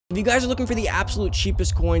If you guys are looking for the absolute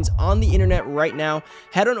cheapest coins on the internet right now,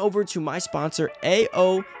 head on over to my sponsor,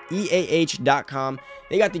 AOEAH.com.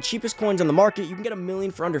 They got the cheapest coins on the market. You can get a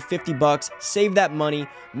million for under 50 bucks. Save that money.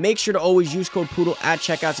 Make sure to always use code Poodle at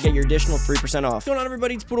checkout to get your additional 3% off. What's going on,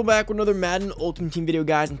 everybody? It's Poodle back with another Madden Ultimate Team video,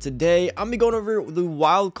 guys. And today, I'm going to be going over the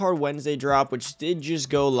Wildcard Wednesday drop, which did just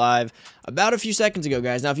go live about a few seconds ago,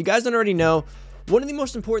 guys. Now, if you guys don't already know, one of the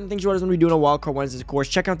most important things you guys want to be doing on Wildcard Wednesdays, of course,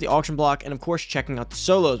 checking out the auction block and, of course, checking out the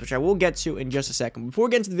solos, which I will get to in just a second. Before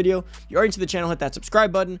we get into the video, if you're already into the channel, hit that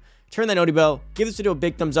subscribe button, turn that noti bell, give this video a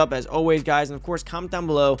big thumbs up as always, guys, and, of course, comment down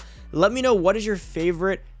below. Let me know what is your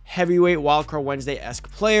favorite heavyweight Wildcard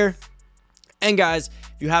Wednesday-esque player. And, guys,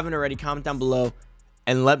 if you haven't already, comment down below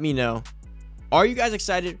and let me know. Are you guys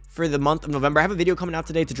excited for the month of November? I have a video coming out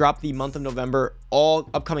today to drop the month of November, all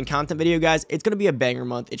upcoming content video, guys. It's going to be a banger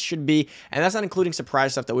month. It should be, and that's not including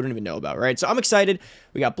surprise stuff that we don't even know about, right? So I'm excited.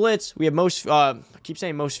 We got Blitz. We have I keep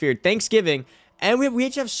saying most feared, Thanksgiving, and we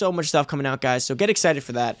each have so much stuff coming out, guys, so get excited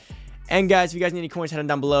for that. And, guys, if you guys need any coins, head on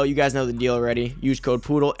down below. You guys know the deal already. Use code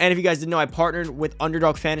Poodle. And if you guys didn't know, I partnered with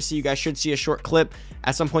Underdog Fantasy. You guys should see a short clip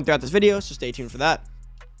at some point throughout this video, so stay tuned for that.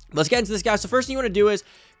 Let's get into this, guys. So first thing you want to do is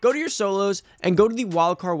go to your solos and go to the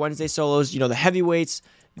Wildcard Wednesday solos, you know, the heavyweights,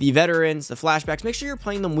 the veterans, the flashbacks. Make sure you're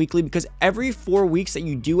playing them weekly, because every 4 weeks that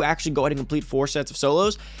you do actually go ahead and complete 4 sets of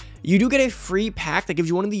solos, you do get a free pack that gives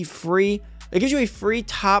you one of the free, it gives you a free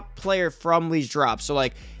top player from these drops. So,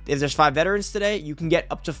 like, if there's 5 veterans today, you can get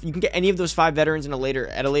any of those 5 veterans at a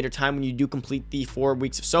later time when you do complete the 4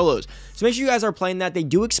 weeks of solos. So make sure you guys are playing that. They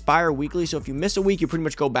do expire weekly, so if you miss a week, you pretty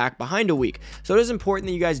much go back behind a week. So it is important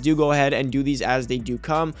that you guys do go ahead and do these as they do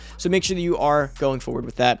come. So make sure that you are going forward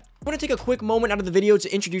with that. I want to take a quick moment out of the video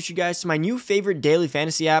to introduce you guys to my new favorite daily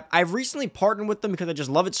fantasy app. I've recently partnered with them because I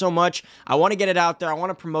just love it so much. I want to get it out there. I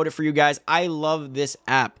want to promote it for you guys. I love this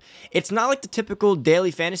app. It's not like the typical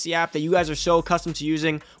daily fantasy app that you guys are so accustomed to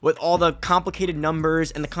using with all the complicated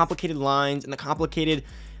numbers and the complicated lines and the complicated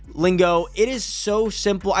lingo. It is so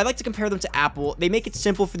simple. I like to compare them to Apple. They make it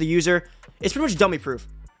simple for the user. It's pretty much dummy proof,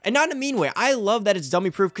 and not in a mean way. I love that it's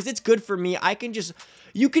dummy proof because it's good for me.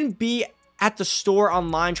 You can be at the store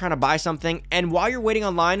online trying to buy something, and while you're waiting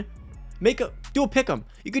online, do a pick'em.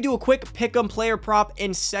 You could do a quick pick'em player prop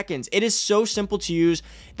in seconds. It is so simple to use.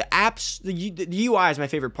 The apps, the UI is my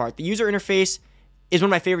favorite part. The user interface is one of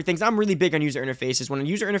my favorite things. I'm really big on user interfaces. When a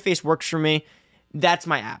user interface works for me, that's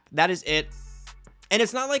my app. That is it. And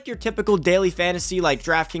it's not like your typical daily fantasy, like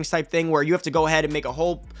DraftKings type thing, where you have to go ahead and make a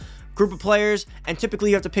whole group of players, and typically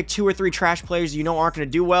you have to pick 2 or 3 trash players you know aren't going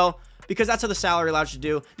to do well, because that's how the salary allows you to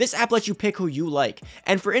do. This app lets you pick who you like.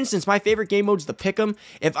 And for instance, my favorite game mode is the pick'em.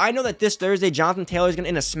 If I know that this Thursday Jonathan Taylor is going to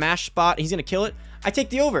in a smash spot, and he's going to kill it, I take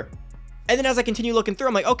the over. And then as I continue looking through,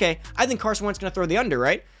 I'm like, okay, I think Carson Wentz is going to throw the under,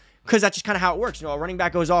 right? Because that's just kind of how it works. You know, a running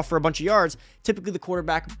back goes off for a bunch of yards. Typically, the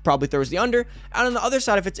quarterback probably throws the under. And on the other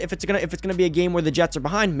side, if it's gonna be a game where the Jets are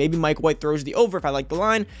behind, maybe Mike White throws the over if I like the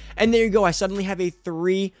line. And there you go. I suddenly have a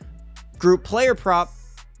 3-group player prop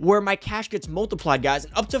where my cash gets multiplied, guys.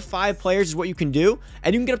 And up to 5 players is what you can do,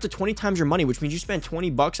 and you can get up to 20 times your money, which means you spend 20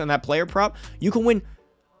 bucks on that player prop, you can win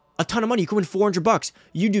a ton of money. You can win 400 bucks.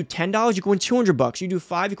 You do $10, you can win 200 bucks. You do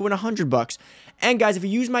 5, you can win 100 bucks. And guys, if you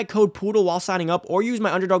use my code Poodle while signing up, or use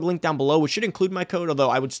my Underdog link down below, which should include my code, although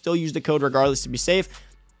I would still use the code regardless to be safe,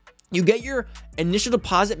 you get your initial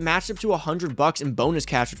deposit matched up to 100 bucks in bonus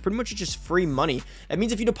cash, which pretty much is just free money. That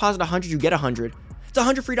means if you deposit 100, you get 100. It's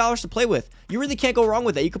 $100 free to play with. You really can't go wrong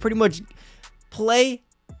with that. You can pretty much play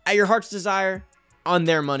at your heart's desire on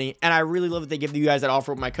their money, and I really love that they give you guys that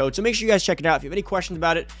offer with my code. So make sure you guys check it out. If you have any questions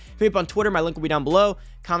about it, hit me up on Twitter. My link will be down below.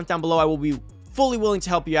 Comment down below. I will be fully willing to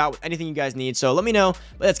help you out with anything you guys need. So let me know.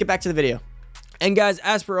 But let's get back to the video. And guys,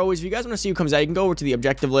 as per always, if you guys want to see who comes out, you can go over to the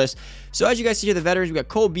objective list. So as you guys see here, the veterans, we got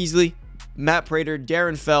Cole Beasley, Matt Prater,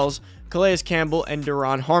 Darren Fells, Calais Campbell, and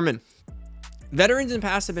Deron Harmon. Veterans in the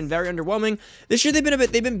past have been very underwhelming. This year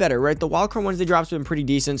they've been better, right? The Wildcard Wednesday drops have been pretty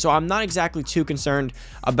decent, so I'm not exactly too concerned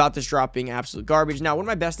about this drop being absolute garbage. Now, one of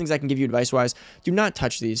my best things I can give you advice-wise, do not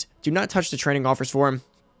touch these. Do not touch the training offers for them.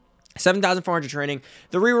 7,400 training.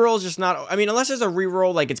 The reroll is just not, I mean, unless there's a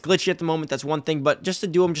reroll, like it's glitchy at the moment, that's one thing, but just to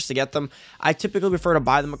do them, just to get them, I typically prefer to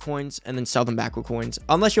buy them with coins and then sell them back with coins.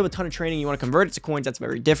 Unless you have a ton of training, you want to convert it to coins, that's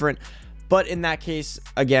very different. But in that case,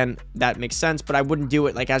 again, that makes sense, but I wouldn't do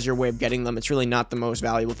it like as your way of getting them. It's really not the most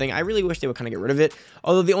valuable thing. I really wish they would kind of get rid of it.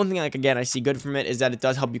 Although the only thing, like, again, I see good from it is that it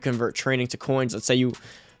does help you convert training to coins. Let's say you,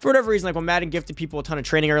 for whatever reason, like when Madden gifted people a ton of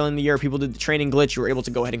training early in the year, people did the training glitch, you were able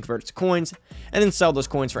to go ahead and convert it to coins and then sell those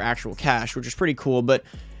coins for actual cash, which is pretty cool, but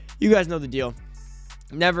you guys know the deal.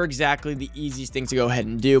 Never exactly the easiest thing to go ahead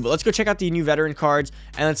and do, but let's go check out the new veteran cards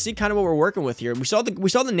and let's see kind of what we're working with here. We saw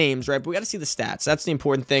the names, right? But we got to see the stats. That's the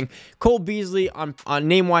important thing. Cole Beasley on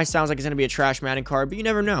name wise sounds like it's going to be a trash Madden card, but you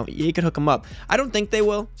never know. You could hook him up. I don't think they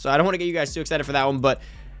will, so I don't want to get you guys too excited for that one. But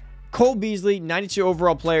Cole Beasley, 92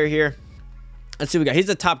 overall player here. Let's see what we got. He's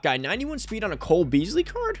the top guy. 91 speed on a Cole Beasley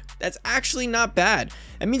card? That's actually not bad.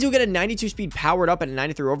 That means you'll get a 92 speed powered up at a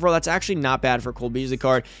 93 overall. That's actually not bad for a Cole Beasley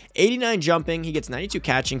card. 89 jumping. He gets 92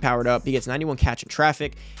 catching powered up. He gets 91 catch in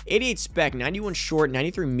traffic. 88 spec. 91 short.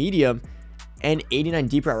 93 medium. And 89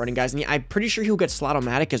 deep route running, guys. And I'm pretty sure he'll get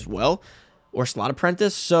slot-o-matic as well. Or slot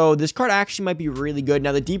apprentice. So this card actually might be really good.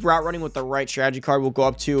 Now the deep route running with the right strategy card will go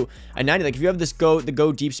up to a 90. Like if you have this the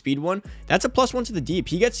go deep speed one, that's a +1 to the deep.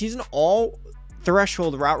 He's an all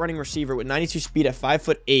threshold route running receiver with 92 speed at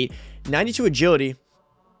 5'8", 92 agility.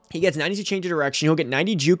 He gets 92 change of direction. He'll get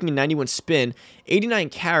 90 juking and 91 spin, 89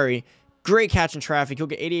 carry, great catch in traffic. He'll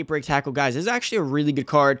get 88 break tackle. Guys, this is actually a really good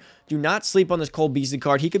card. Do not sleep on this Cole Beasley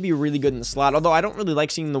card. He could be really good in the slot. Although I don't really like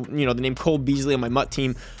seeing the name Cole Beasley on my MUT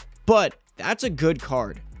team, but that's a good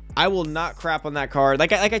card. I will not crap on that card.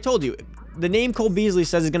 Like I told you, the name Cole Beasley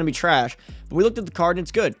says it's going to be trash, but we looked at the card and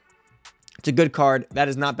it's good. It's a good card. That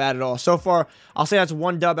is not bad at all. So far, I'll say that's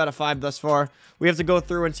 1 dub out of 5 thus far. We have to go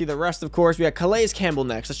through and see the rest, of course. We got Calais Campbell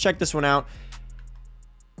next. Let's check this one out.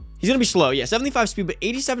 He's going to be slow. Yeah, 75 speed, but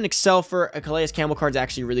 87 excel for a Calais Campbell card is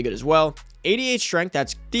actually really good as well. 88 strength,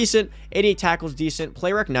 that's decent. 88 tackles, decent.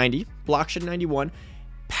 Play rec 90. Block shed 91.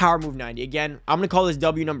 Power move 90. Again, I'm going to call this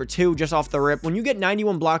W number 2 just off the rip. When you get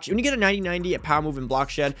 91 blocks, when you get a 90-90 at power move and block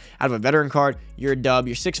shed out of a veteran card, you're a dub.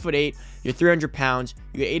 You're 6'8", you're 300 pounds.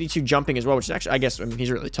 You get 82 jumping as well, which is actually, I guess, he's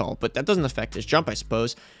really tall, but that doesn't affect his jump, I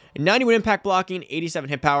suppose. 91 impact blocking, 87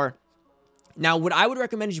 hit power. Now, what I would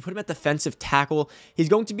recommend is you put him at defensive tackle. He's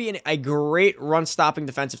going to be a great run-stopping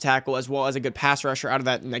defensive tackle as well as a good pass rusher out of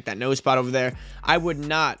that, like that nose spot over there. I would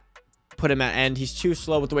not put him at end. He's too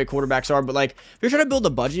slow with the way quarterbacks are, but like if you're trying to build a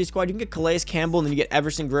budget squad, you can get Calais Campbell and then you get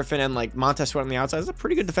Everson Griffin and like Montez Sweat on the outside. That's a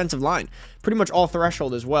pretty good defensive line. Pretty much all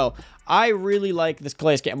threshold as well. I really like this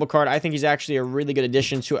Calais Campbell card. I think he's actually a really good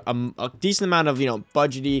addition to a decent amount of,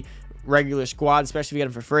 budgety regular squad, especially if you get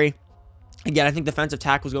him for free. Again, I think defensive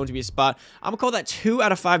tackle is going to be a spot. I'm going to call that 2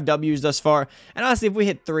 out of 5 W's thus far. And honestly, if we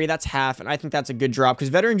hit 3, that's half. And I think that's a good drop because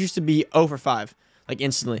veterans used to be 0 for 5. Like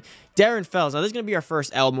instantly. Darren Fells. Now this is going to be our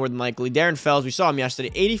first L more than likely. Darren Fells, we saw him yesterday.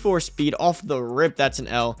 84 speed off the rip. That's an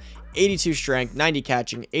L. 82 strength. 90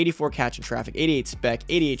 catching. 84 catch in traffic. 88 spec.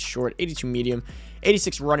 88 short. 82 medium.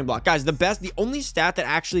 86 running block. Guys, the only stat that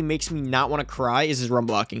actually makes me not want to cry is his run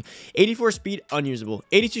blocking. 84 speed, unusable.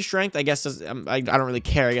 82 strength, I guess, I don't really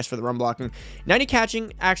care, I guess, for the run blocking. 90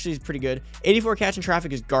 catching, actually is pretty good. 84 catch in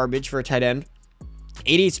traffic is garbage for a tight end.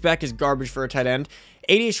 88 spec is garbage for a tight end.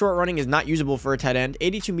 88 short running is not usable for a tight end.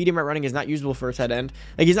 82 medium at running is not usable for a tight end.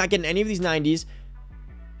 Like, he's not getting any of these 90s.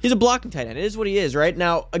 He's a blocking tight end. It is what he is, right?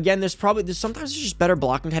 Now, again, sometimes there's just better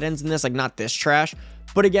blocking tight ends than this, like not this trash.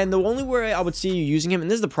 But again, the only way I would see you using him, and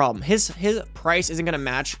this is the problem, his price isn't going to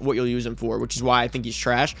match what you'll use him for, which is why I think he's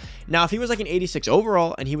trash. Now, if he was like an 86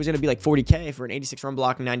 overall and he was going to be like 40K for an 86 run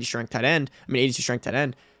blocking, 90 strength tight end, 82 strength tight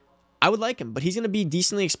end, I would like him, but he's going to be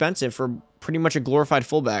decently expensive for pretty much a glorified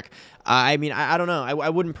fullback. I don't know. I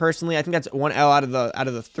wouldn't personally. I think that's 1 L out of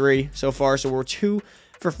the 3 so far. So we're 2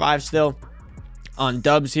 for 5 still on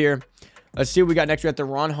dubs here. Let's see what we got next. We got the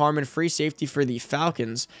Ron Harmon free safety for the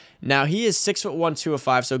Falcons. Now, he is 6'1",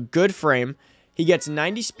 205, so good frame. He gets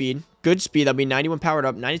 90 speed, good speed. That'll be 91 powered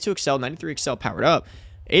up, 92 excel, 93 excel powered up,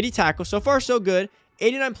 80 tackle. So far, so good.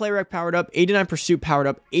 89 play rec powered up, 89 pursuit powered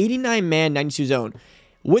up, 89 man, 92 zone.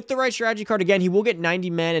 With the right strategy card, again, he will get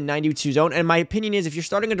 90 man and 92 zone. And my opinion is if you're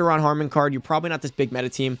starting a Ron Harmon card, you're probably not this big meta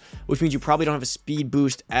team, which means you probably don't have a speed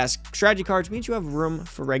boost-esque strategy cards, which means you have room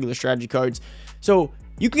for regular strategy cards. So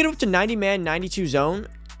you can get him up to 90 man, 92 zone,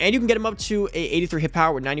 and you can get him up to a 83 hit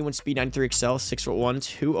power with 91 speed, 93 excel, 6'1",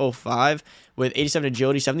 205, with 87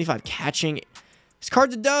 agility, 75 catching. This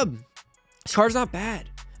card's a dub. This card's not bad.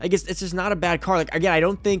 I guess it's just not a bad card. Like, again, I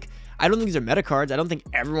don't think these are meta cards. I don't think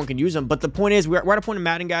everyone can use them. But the point is, we're at a point in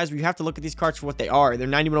Madden, guys, where you have to look at these cards for what they are. They're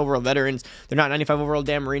 91 overall veterans. They're not 95 overall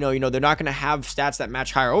Dan Marino. They're not going to have stats that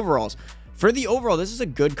match higher overalls. For the overall, this is a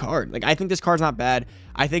good card. Like, I think this card's not bad.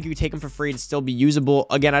 I think you take them for free and still be usable.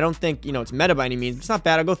 Again, I don't think, it's meta by any means. It's not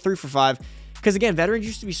bad. I'll go 3 for 5. Because, again, veterans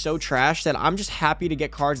used to be so trash that I'm just happy to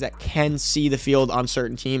get cards that can see the field on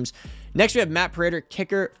certain teams. Next, we have Matt Prater,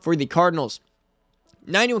 kicker for the Cardinals.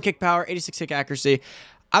 91 kick power, 86 kick accuracy.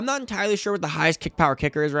 I'm not entirely sure what the highest kick power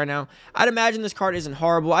kicker is right now. I'd imagine this card isn't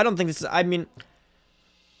horrible. I don't think this is,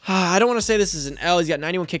 I don't want to say this is an L. He's got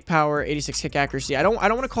 91 kick power, 86 kick accuracy. I don't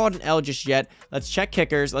want to call it an L just yet. Let's check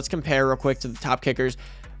kickers. Let's compare real quick to the top kickers.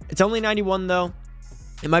 It's only 91 though.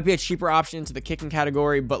 It might be a cheaper option into the kicking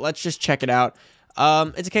category, but let's just check it out.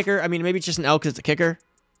 It's a kicker. I mean, maybe it's just an L because it's a kicker.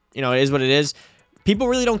 You know, it is what it is. People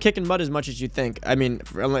really don't kick in mud as much as you think. I mean,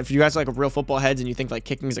 if you guys are like real football heads and you think like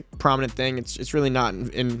kicking is a prominent thing, it's really not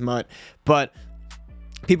in mud. But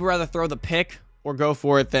people rather throw the pick or go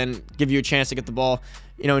for it than give you a chance to get the ball,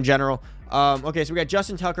 you know, in general. Okay, so we got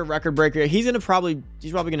Justin Tucker, record breaker. He's probably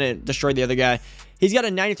gonna destroy the other guy. He's got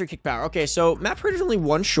a 93 kick power. Okay, so Matt Prater's only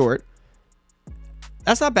one short.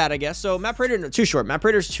 That's not bad, I guess. So Matt Prater, no, too short. Matt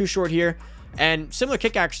Prater's too short here, and similar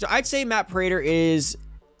kick accuracy. So I'd say Matt Prater is,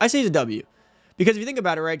 he's a W, because if you think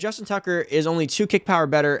about it, right, Justin Tucker is only 2 kick power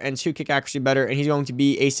better and 2 kick accuracy better, and he's going to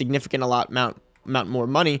be a significant amount more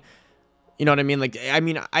money. You know what I mean? Like,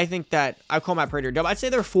 I think that I call Matt Prater a W. I'd say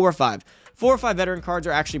they're 4 or 5. 4 or 5 veteran cards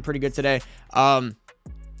are actually pretty good today. In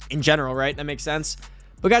general, right? That makes sense.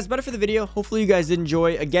 But guys, better for the video. Hopefully you guys did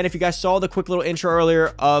enjoy. Again, if you guys saw the quick little intro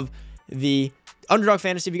earlier of the Underdog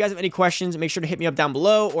Fantasy, if you guys have any questions, make sure to hit me up down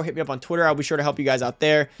below or hit me up on Twitter. I'll be sure to help you guys out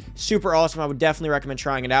there. Super awesome. I would definitely recommend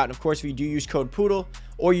trying it out. And of course, if you do use code Poodle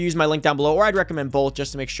or you use my link down below, or I'd recommend both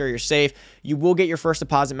just to make sure you're safe, you will get your first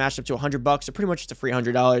deposit matched up to $100. So pretty much it's a free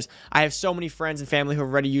 $100. I have so many friends and family who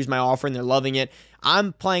have already used my offer and they're loving it.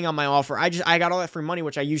 I'm playing on my offer. I got all that free money,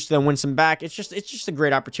 which I used to then win some back. It's just a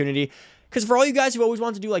great opportunity. Because for all you guys who always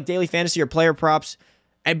want to do like daily fantasy or player props,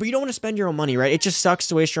 but you don't want to spend your own money, right? It just sucks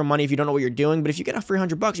to waste your own money if you don't know what you're doing. But if you get a free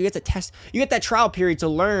 $100, you get to test, you get that trial period to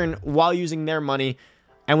learn while using their money.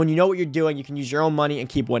 And when you know what you're doing, you can use your own money and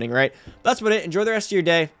keep winning, right? That's about it. Enjoy the rest of your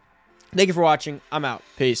day. Thank you for watching. I'm out.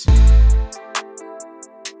 Peace.